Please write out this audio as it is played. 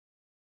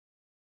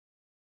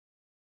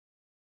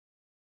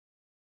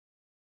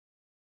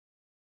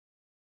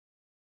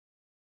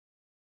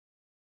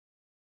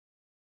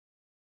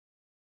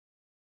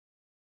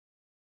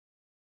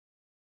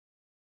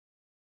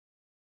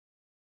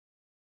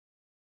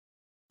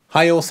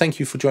Hi all, thank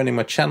you for joining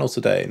my channel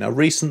today. Now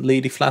recently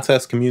the Flat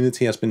Earth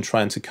community has been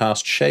trying to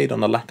cast shade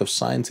on the lack of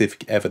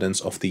scientific evidence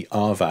of the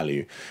R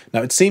value.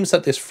 Now it seems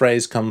that this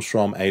phrase comes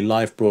from a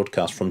live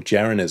broadcast from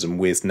Jeranism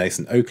with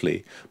Nathan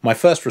Oakley. My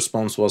first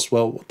response was,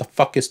 well, what the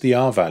fuck is the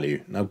R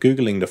value? Now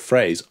googling the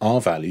phrase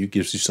R value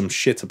gives you some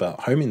shit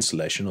about home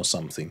insulation or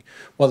something.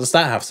 What does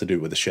that have to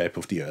do with the shape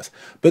of the Earth?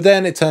 But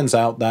then it turns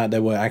out that they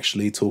were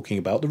actually talking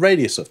about the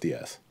radius of the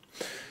Earth.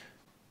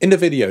 In the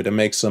video they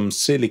make some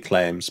silly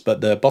claims,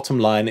 but the bottom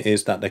line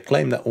is that they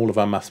claim that all of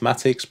our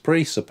mathematics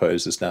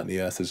presupposes that the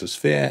Earth is a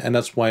sphere, and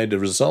that's why the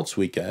results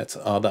we get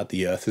are that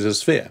the Earth is a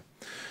sphere.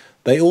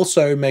 They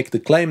also make the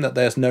claim that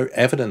there's no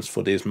evidence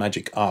for this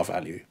magic R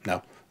value.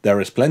 Now,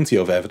 there is plenty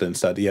of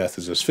evidence that the Earth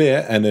is a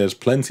sphere, and there's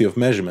plenty of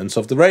measurements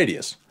of the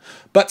radius.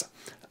 But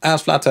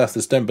as flat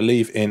earthers don't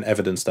believe in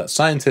evidence that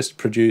scientists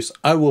produce,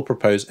 I will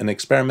propose an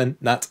experiment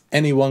that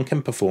anyone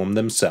can perform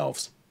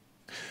themselves.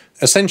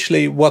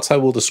 Essentially, what I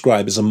will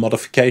describe is a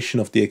modification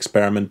of the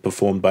experiment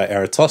performed by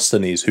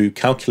Eratosthenes, who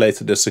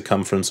calculated the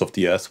circumference of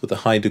the Earth with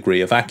a high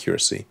degree of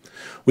accuracy.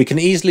 We can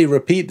easily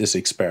repeat this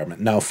experiment.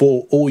 Now,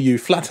 for all you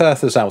flat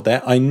earthers out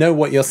there, I know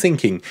what you're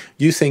thinking.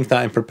 You think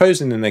that I'm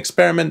proposing an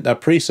experiment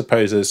that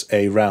presupposes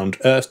a round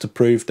Earth to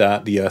prove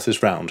that the Earth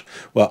is round.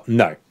 Well,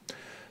 no.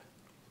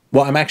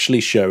 What I'm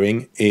actually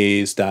showing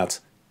is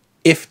that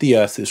if the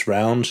Earth is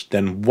round,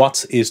 then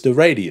what is the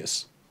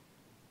radius?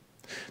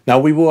 Now,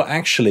 we will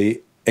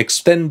actually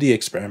extend the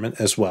experiment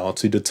as well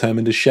to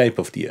determine the shape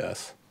of the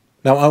Earth.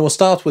 Now I will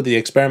start with the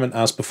experiment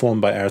as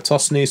performed by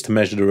Eratosthenes to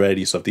measure the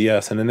radius of the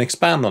Earth and then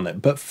expand on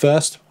it, but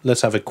first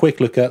let's have a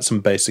quick look at some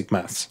basic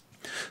maths.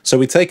 So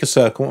we take a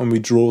circle and we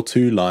draw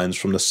two lines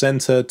from the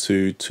center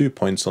to 2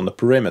 points on the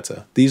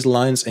perimeter. These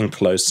lines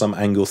enclose some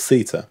angle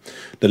theta.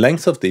 The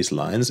length of these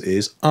lines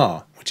is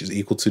r, which is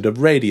equal to the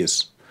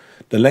radius.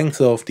 The length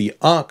of the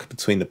arc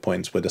between the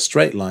points where the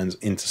straight lines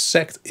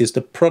intersect is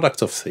the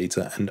product of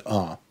theta and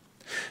r.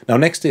 Now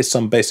next is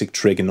some basic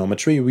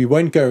trigonometry. We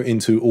won't go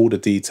into all the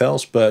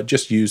details, but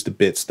just use the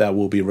bits that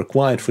will be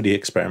required for the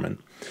experiment.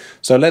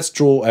 So let's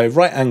draw a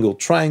right angled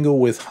triangle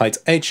with height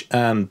h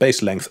and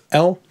base length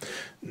L.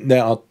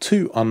 There are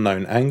two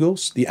unknown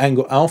angles. The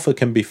angle alpha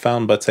can be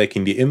found by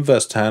taking the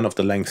inverse tan of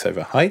the length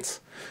over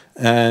height,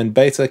 and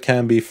beta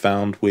can be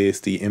found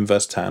with the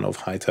inverse tan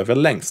of height over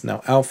length.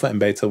 Now alpha and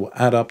beta will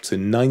add up to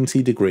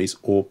 90 degrees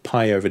or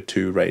pi over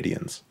 2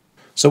 radians.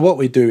 So what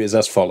we do is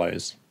as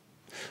follows.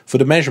 For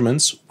the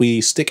measurements, we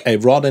stick a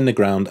rod in the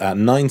ground at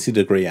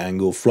 90-degree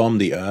angle from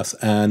the Earth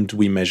and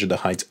we measure the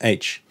height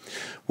h.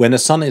 When the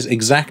sun is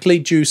exactly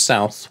due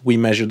south, we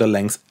measure the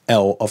length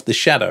L of the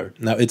shadow.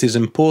 Now it is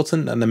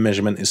important that the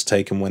measurement is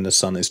taken when the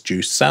sun is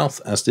due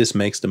south, as this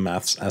makes the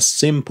maths as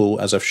simple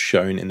as I've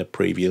shown in the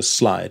previous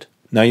slide.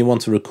 Now you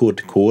want to record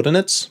the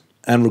coordinates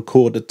and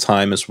record the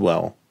time as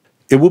well.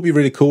 It would be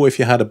really cool if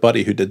you had a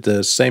buddy who did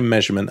the same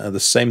measurement at the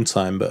same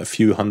time but a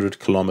few hundred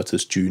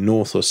kilometers due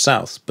north or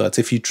south. But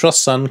if you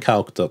trust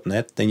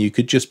suncalc.net, then you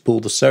could just pull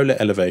the solar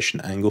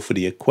elevation angle for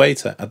the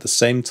equator at the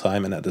same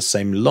time and at the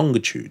same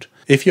longitude.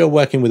 If you're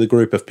working with a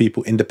group of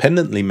people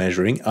independently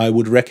measuring, I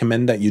would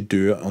recommend that you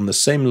do it on the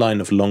same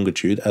line of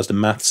longitude, as the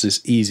maths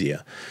is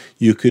easier.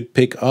 You could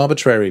pick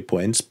arbitrary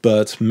points,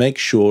 but make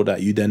sure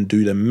that you then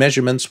do the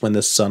measurements when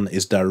the sun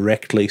is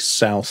directly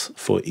south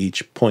for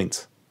each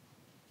point.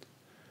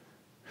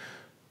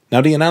 Now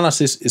the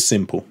analysis is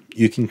simple.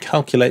 You can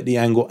calculate the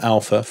angle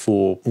alpha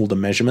for all the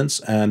measurements,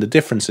 and the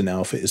difference in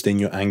alpha is then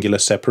your angular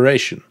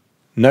separation.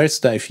 Note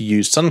that if you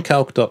use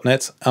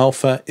suncalc.net,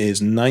 alpha is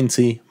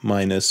 90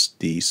 minus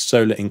the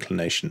solar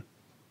inclination.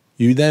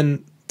 You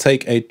then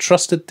take a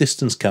trusted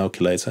distance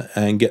calculator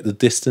and get the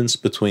distance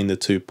between the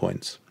 2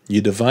 points.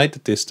 You divide the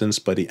distance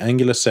by the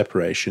angular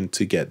separation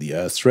to get the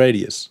Earth's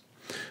radius.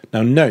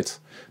 Now note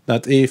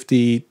that if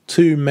the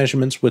two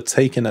measurements were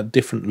taken at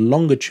different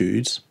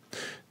longitudes,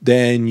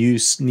 then you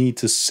need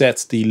to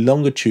set the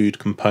longitude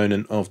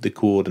component of the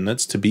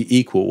coordinates to be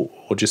equal,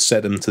 or just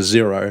set them to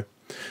 0.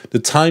 The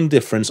time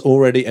difference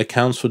already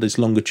accounts for this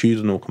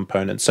longitudinal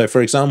component. So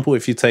for example,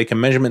 if you take a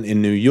measurement in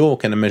New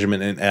York and a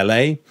measurement in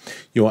LA,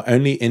 you are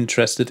only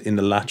interested in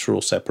the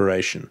lateral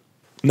separation.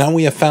 Now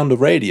we have found the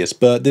radius,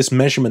 but this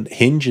measurement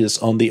hinges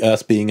on the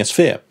Earth being a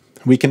sphere.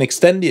 We can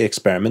extend the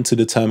experiment to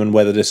determine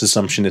whether this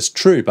assumption is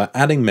true by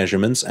adding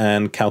measurements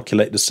and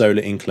calculate the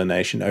solar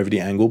inclination over the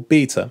angle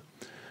beta.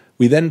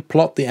 We then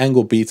plot the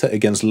angle beta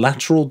against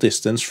lateral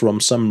distance from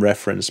some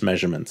reference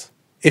measurement.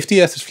 If the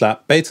Earth is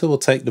flat, beta will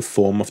take the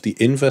form of the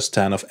inverse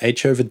tan of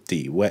h over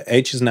d, where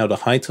h is now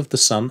the height of the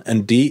sun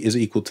and d is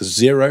equal to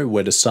 0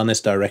 where the sun is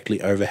directly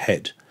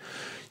overhead.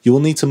 You will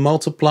need to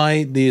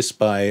multiply this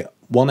by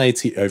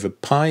 180 over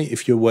pi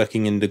if you're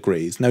working in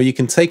degrees. Now you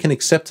can take an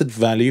accepted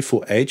value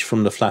for h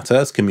from the flat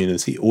Earth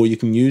community, or you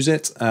can use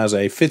it as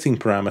a fitting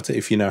parameter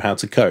if you know how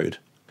to code.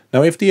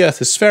 Now if the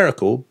Earth is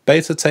spherical,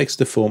 beta takes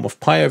the form of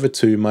pi over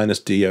 2 minus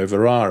d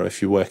over r if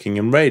you're working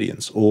in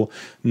radians, or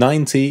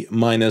 90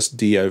 minus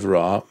d over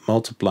r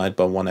multiplied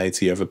by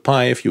 180 over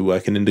pi if you're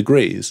working in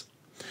degrees.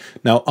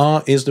 Now,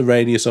 r is the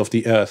radius of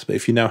the Earth, but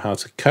if you know how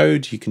to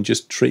code, you can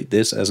just treat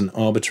this as an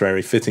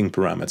arbitrary fitting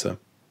parameter.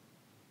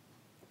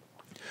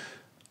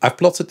 I've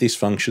plotted these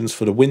functions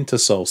for the winter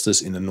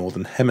solstice in the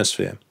Northern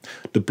Hemisphere.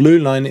 The blue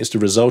line is the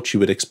result you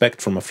would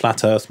expect from a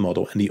flat Earth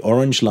model, and the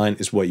orange line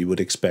is what you would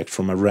expect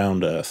from a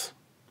round Earth.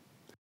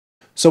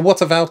 So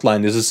what I've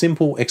outlined is a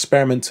simple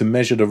experiment to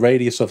measure the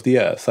radius of the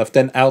Earth. I've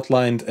then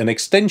outlined an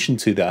extension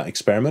to that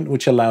experiment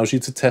which allows you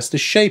to test the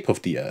shape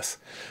of the Earth.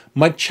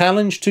 My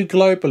challenge to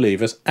globe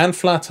believers and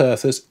flat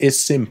earthers is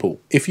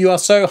simple. If you are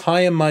so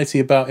high and mighty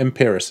about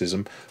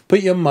empiricism,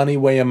 put your money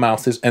where your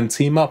mouth is and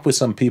team up with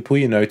some people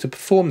you know to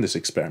perform this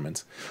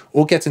experiment.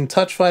 Or get in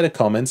touch via the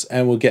comments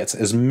and we'll get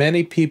as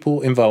many people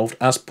involved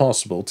as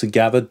possible to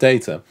gather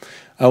data.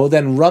 I will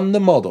then run the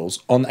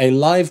models on a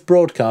live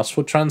broadcast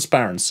for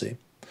transparency.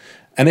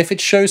 And if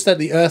it shows that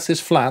the Earth is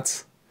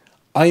flat,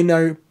 I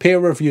know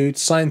peer-reviewed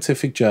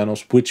scientific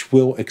journals which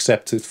will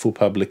accept it for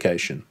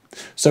publication.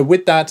 So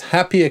with that,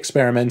 happy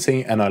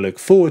experimenting, and I look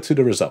forward to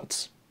the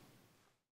results.